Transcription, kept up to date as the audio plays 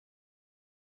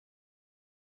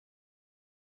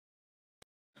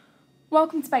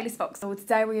Welcome to Baylis Vauxhall.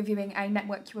 Today we're reviewing a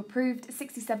Network Q approved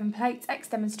 67 plate X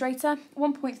demonstrator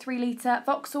 1.3 litre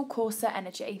Vauxhall Corsa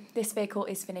Energy. This vehicle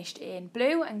is finished in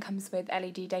blue and comes with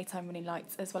LED daytime running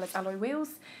lights as well as alloy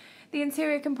wheels. The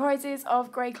interior comprises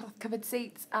of grey cloth covered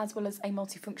seats as well as a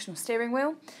multifunctional steering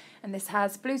wheel, and this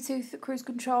has Bluetooth cruise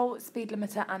control, speed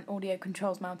limiter and audio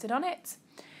controls mounted on it.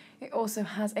 It also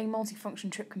has a multifunction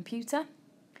trip computer,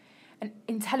 an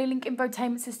IntelliLink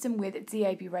infotainment system with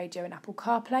DAB radio and Apple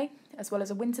CarPlay, as well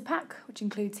as a winter pack, which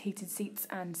includes heated seats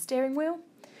and steering wheel,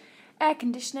 air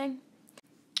conditioning,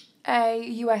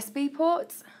 a USB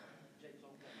port,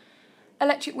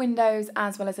 electric windows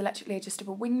as well as electrically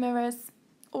adjustable wing mirrors,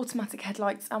 automatic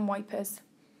headlights and wipers,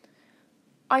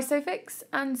 ISOFIX,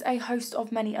 and a host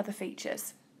of many other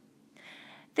features.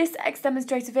 This X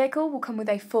demonstrator vehicle will come with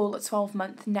a full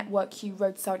 12-month Network Q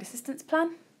roadside assistance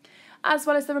plan, as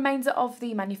well as the remainder of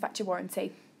the manufacturer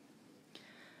warranty.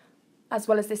 As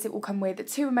well as this, it will come with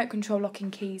 2 remote control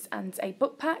locking keys and a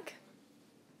book pack,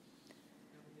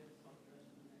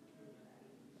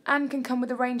 and can come with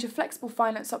a range of flexible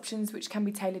finance options which can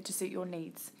be tailored to suit your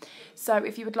needs. So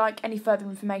if you would like any further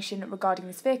information regarding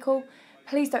this vehicle,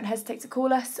 please don't hesitate to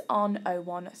call us on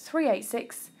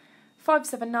 01386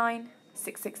 579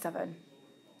 667.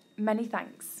 Many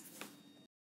thanks.